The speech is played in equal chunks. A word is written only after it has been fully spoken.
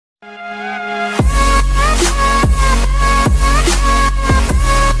Hardcore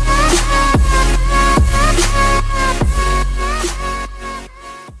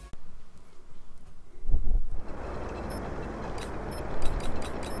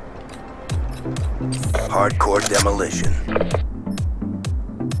demolition.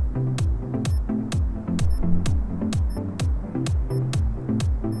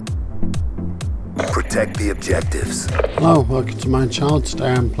 Protect the objectives. Hello, welcome to my channel.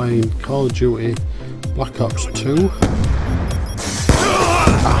 Today I'm playing Call of Duty Black Ops 2.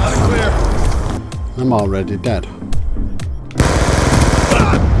 I'm already dead.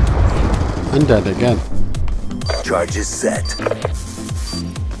 And dead again. Charges set.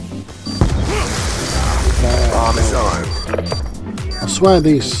 Bomb is armed. I swear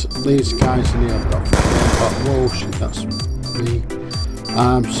these guys in here have got whoa shit, that's me.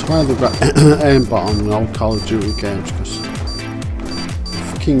 I swear they've got aimbot on all Call of Duty games because they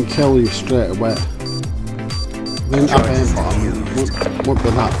fucking kill you straight away. They didn't have aimbot on, won't be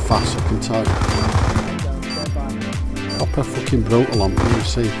that fast, I can tell you. Proper fucking brutal on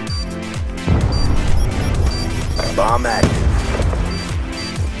PC. Bomb active.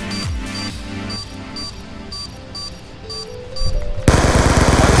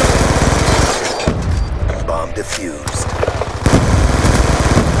 Bomb defused.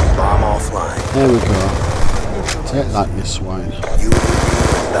 Bomb offline. There we go. Take that, you swine. You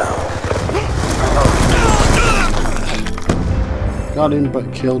Got him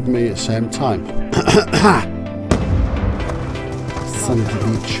but killed me at the same time. Son of a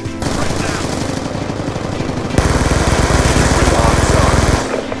bitch.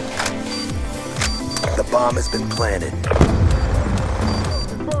 The bomb has been planted.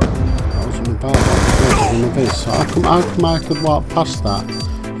 That wasn't a bad one. So how come I could walk past that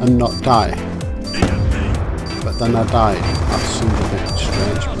and not die? But then I died. That seemed a bit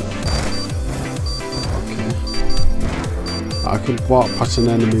strange. But okay. I could walk past an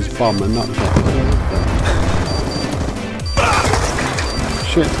enemy's bomb and not get killed.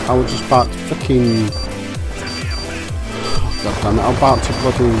 Shit, I was just about to fucking... God damn it, I was about to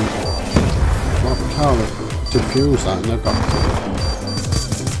bloody... What the hell? Defuse that and I got killed.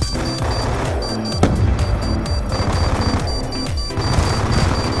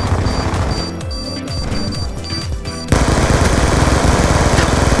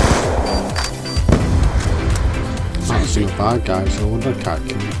 Bad guys, I wonder can't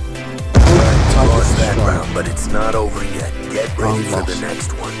kill me. Lost that round, but it's not over yet. Get ready for the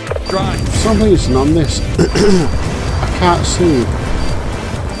next one. For some reason on this, I can't see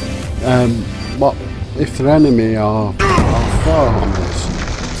what if they're enemy or foe on this,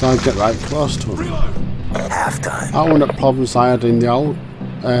 so I get right close to them. Halftime. That one of the problems I had in the old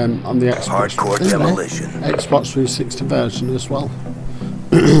on the Xbox. Hardcore demolition. Xbox 360 version as well.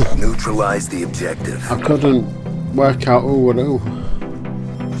 Neutralize the objective. I couldn't work out who would who.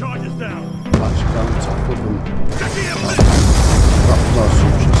 Charges down. Let's go on top of them. Got close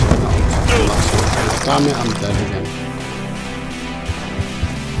and just not. Damn it, I'm dead again.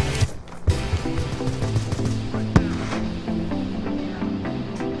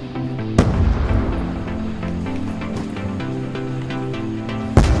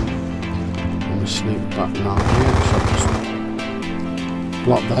 Let me sneak back now here because I just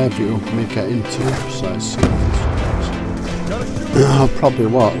blocked their view of me getting to, so let's see if this works. I probably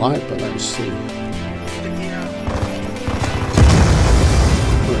won't like, but let's see.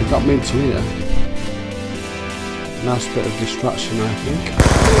 Well, it got me into here. Nice bit of distraction, I think.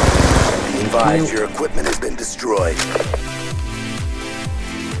 Be advised, your equipment has been destroyed.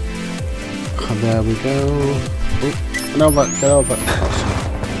 And there we go. Oh, get over, get over.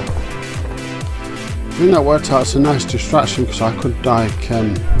 I think that worked out as a nice distraction because I could like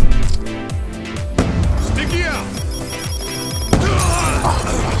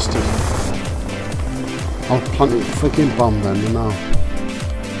I'll plant a freaking bomb then, you know.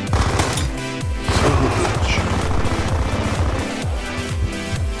 Son of a bitch.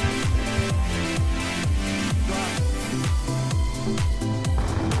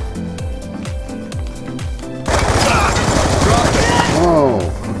 Oh,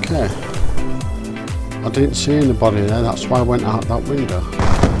 okay. I didn't see anybody there, that's why I went out that window.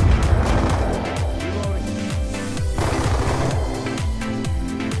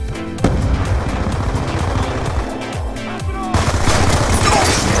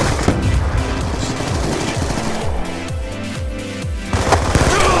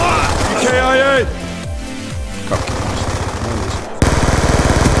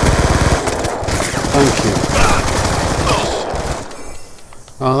 Thank you.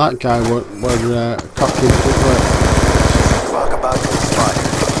 Oh, that guy were cocking footwork. Clock about to expire.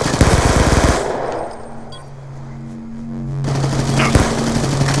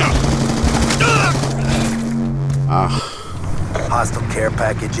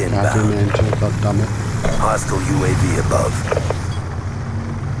 package Guardian inbound. Angel, goddammit. Hostile UAV above.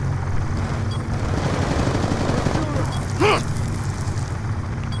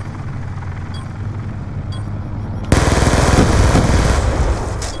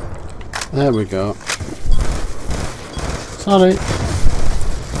 There we go. Sorry.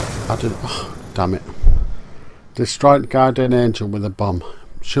 I did. Oh, damn it. Destroy the Guardian Angel with a bomb.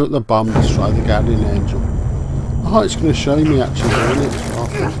 Shoot the bomb, destroy the Guardian Angel. Oh, it's going to show me actually doing it. It's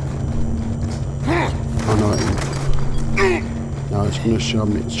awful. Oh no, no, it's going to show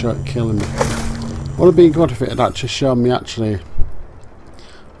me. It's killing me. Would have been good if it had actually shown me actually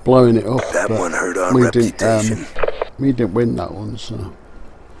blowing it up. That but one hurt our we reputation. we didn't win that one, so. Would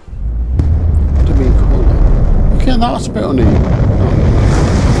have been cool. Okay, that was a bit uneven.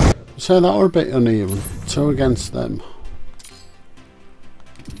 Oh. So that were a bit uneven. 2 against them.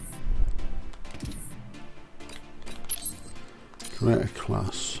 Create a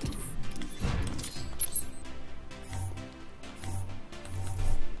class.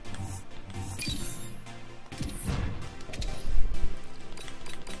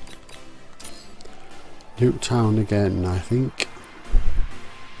 Nuketown again, I think.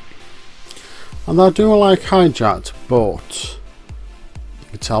 And I do like Hijacked, but you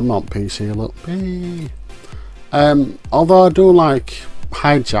can tell I'm on PC. Look, although I do like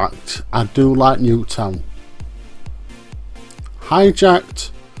Hijacked, I do like Nuketown.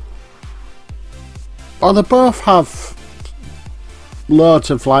 Hijacked, well, they both have loads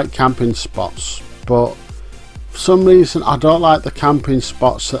of like camping spots, but for some reason I don't like the camping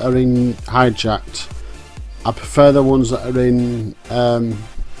spots that are in Hijacked. I prefer the ones that are in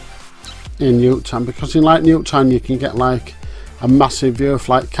Nuketown, because in like Nuketown you can get like a massive view of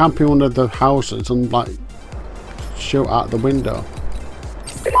like camping under the houses and like shoot out the window.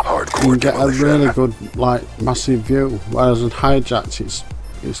 You can get a really good like massive view, whereas in Hijacked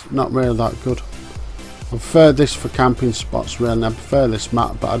it's not really that good. I prefer this for camping spots really, and I prefer this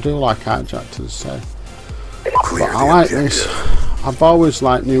map, but I do like Hijacked, as I say. But I like this. I've always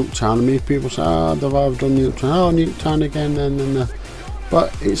liked Nuketown. I mean, people say, oh, they've always done Nuketown. Oh, Nuketown again, and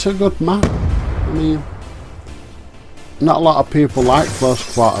but it's a good map. I mean, not a lot of people like close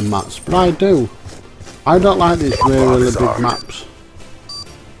quarter maps, but I do. I don't like these really big maps,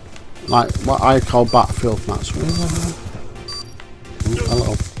 like what I call battlefield maps.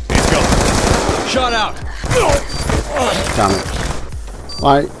 Hello. Shot out. Damn it!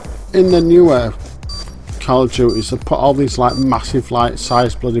 Like in the newer Call of Duties, they put all these like massive like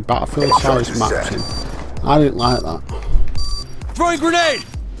size bloody battlefield size maps in. I didn't like that. Throwing grenade.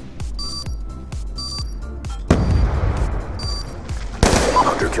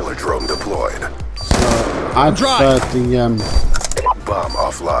 Hunter killer drone deployed. So I prefer the Bomb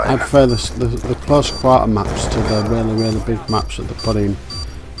offline. I prefer the close quarter maps to the really big maps that they put in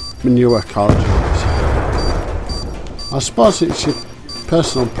newer Call of Duties. I suppose it's your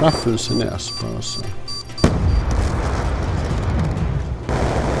personal preference, isn't it? I suppose. So.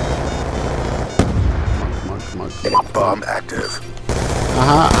 Come on. Bomb active.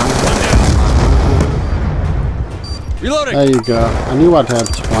 Reloading. There you go. I knew I'd have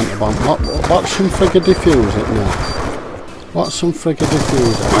to plant the bomb. Watch some friggin' defuse it now. Watch some friggin'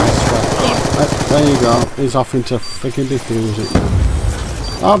 defuse it, I swear. There you go. He's off into friggin' defuse it now.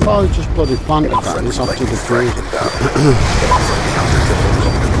 I've already just bloody planted that. He's off to defuse it.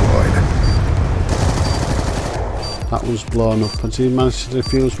 That was blown up. Has he managed to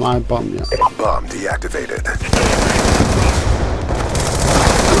defuse my bomb yet? Bomb deactivated.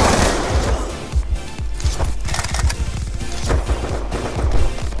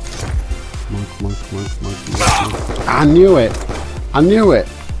 Come on. I knew it.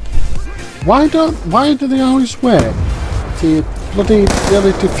 Why do they always wait till you bloody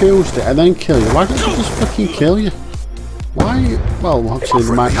nearly defused it and then kill you? Why don't they just fucking kill you? Why? Well, obviously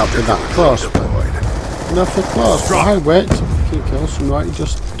they might not be that close, but you know, if they're close, why wait to fucking kill someone? Why don't you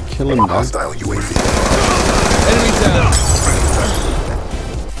just kill them down? Hostile UAV. Enemy down.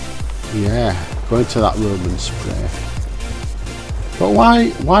 Yeah, go into that room and spray. But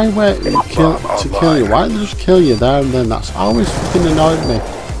why wait to kill you? Why don't they just kill you there and then? That's always fucking annoyed me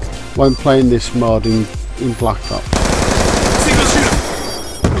when playing this mod in Black Ops. Single shooter.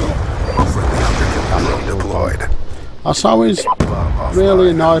 Deployed. That's always really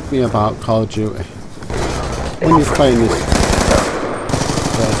annoyed me about Call of Duty when you're playing this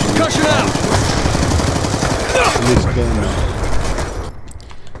version. Concussion out. This game now.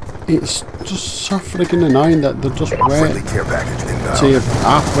 It's just so friggin' annoying that they just wait Friendly care package inbound. till you're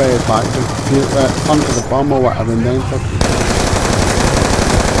halfway, like onto the bomb or whatever, and then fucking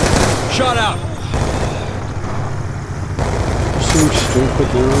Shot out. seem stupid,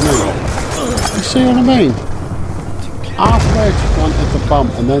 you know what I mean? You see what I mean? Halfway to planted the bomb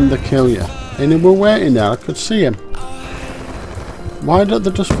and then they kill you. And they were waiting there, I could see him. Why don't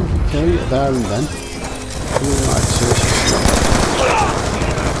they just fucking kill you there and then? Right,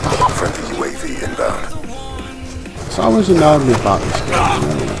 Friendly UAV inbound. it's always annoyed me about this game,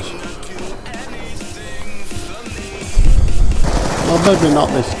 really is. Well, maybe not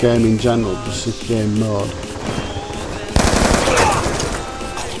this game in general, just this game mode.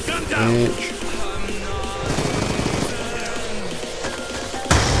 H.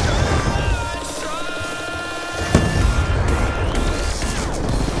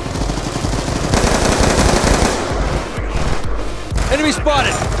 Enemy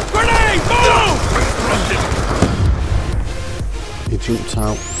spotted! Grenade! Boom! He jumped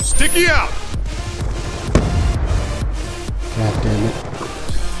out. Sticky out! God damn it.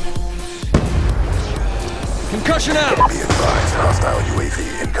 Concussion out! Be advised, hostile UAV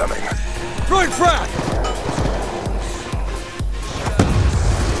incoming. Throwing frag!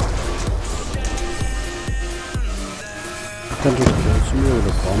 I can just kill somebody with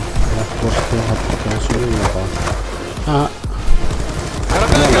a bomb. Yeah, of course I have to kill somebody with a bomb. Got a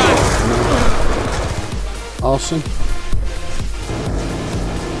bad guy! Awesome.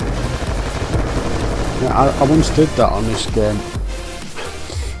 Yeah, I once did that on this game.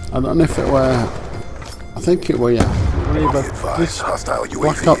 I don't know if it were... I think it were, yeah. Either this Hostile UAV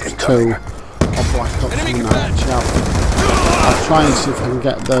Black Ops 2 incoming. or Black Ops 1 I'll try and see if I can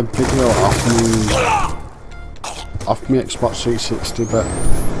get the video off me Xbox 360, but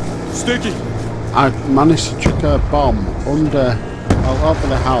Sticky! I managed to chuck a bomb over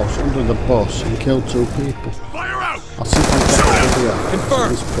the house, under the bus, and kill 2 people. Fire out! I'll see if I can get the video.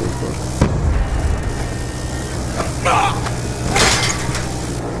 Confirmed. It's pretty good.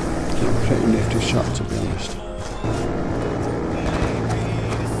 Pretty nifty shot, to be honest.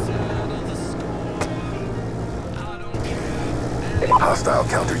 Hostile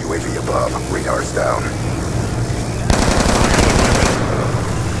counter UAV above. Radar's down.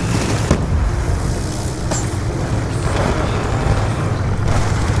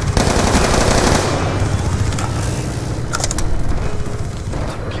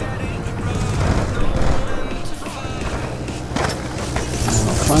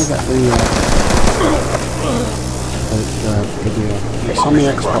 Try and get the video. It's on the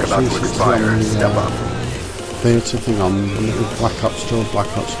Xbox 360 on the theatre thing on the Black Ops 2 or Black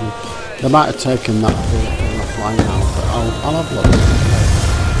Ops 3. They might have taken that offline now, but I'll have a look.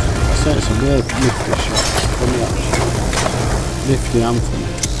 I say it's a really nifty shot. Funny actually. Nifty and funny.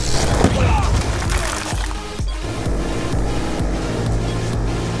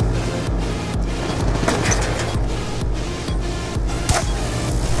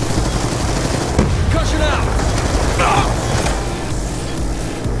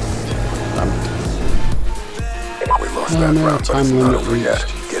 That no, round, but time it's not limit over yet.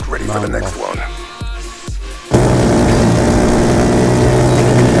 reached. Get ready for the next one.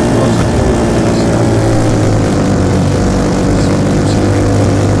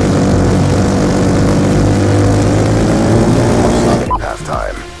 Half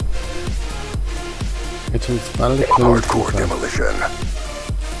time. It was fairly clear. Hardcore demolition.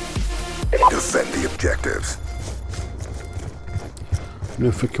 Defend the objectives. I don't know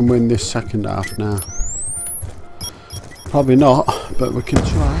if we can win this second half now. Probably not, but we can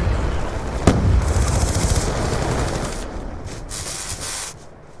try.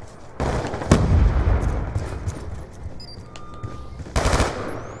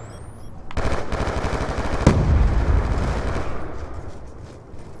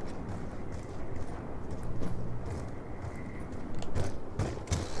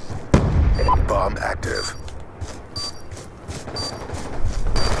 Bomb active.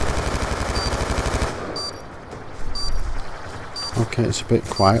 Okay, it's a bit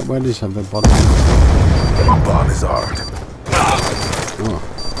quiet. Where is everybody? Bomb is armed. Oh.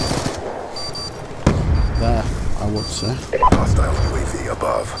 There, I would say. Hostile UAV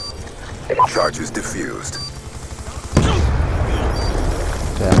above. Charges diffused.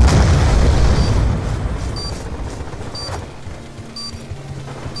 There.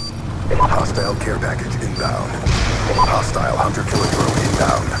 Hostile care package inbound. Hostile hunter-killer drone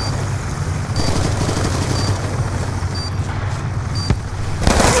inbound.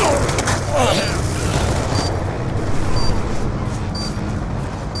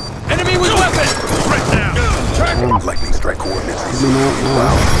 Enemy with weapon! Right down! Track! Lightning strike coordinates Coming out received.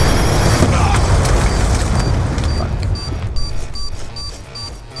 now.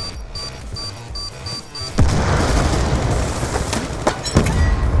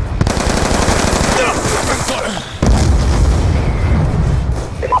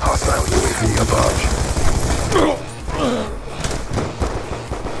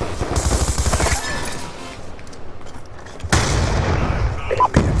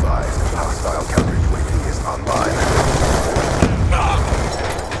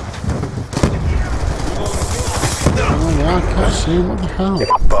 hell?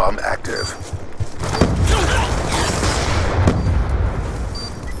 Bomb active.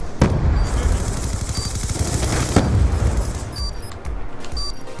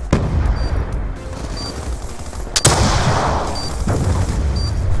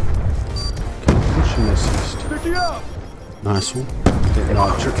 Pushing assist. Nice one. Didn't know I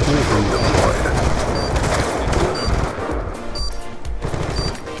took it.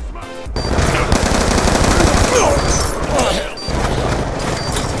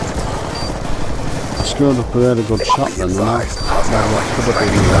 Screwed up a really good shot then, and that could have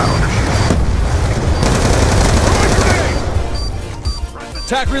been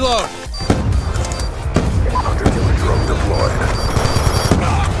Attack reload. Hunter-killer drone deployed.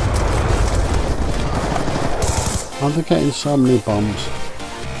 How are they getting so many bombs?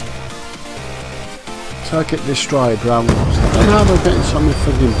 Target destroyed round. I don't know how they're getting so many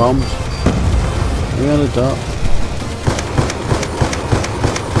frigging bombs. I really don't.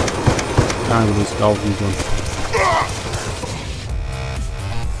 Guy with his golden gun.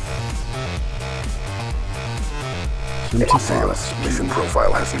 Fails. Mission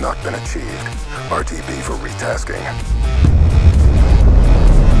profile has not been achieved. RTB for retasking.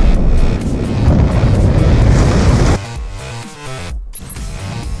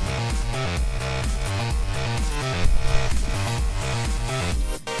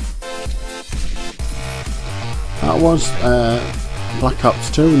 That was Black Ops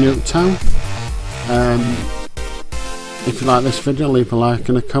 2 Nuketown. If you like this video, leave a like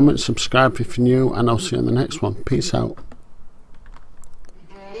and a comment, subscribe if you're new, and I'll see you in the next one. Peace out.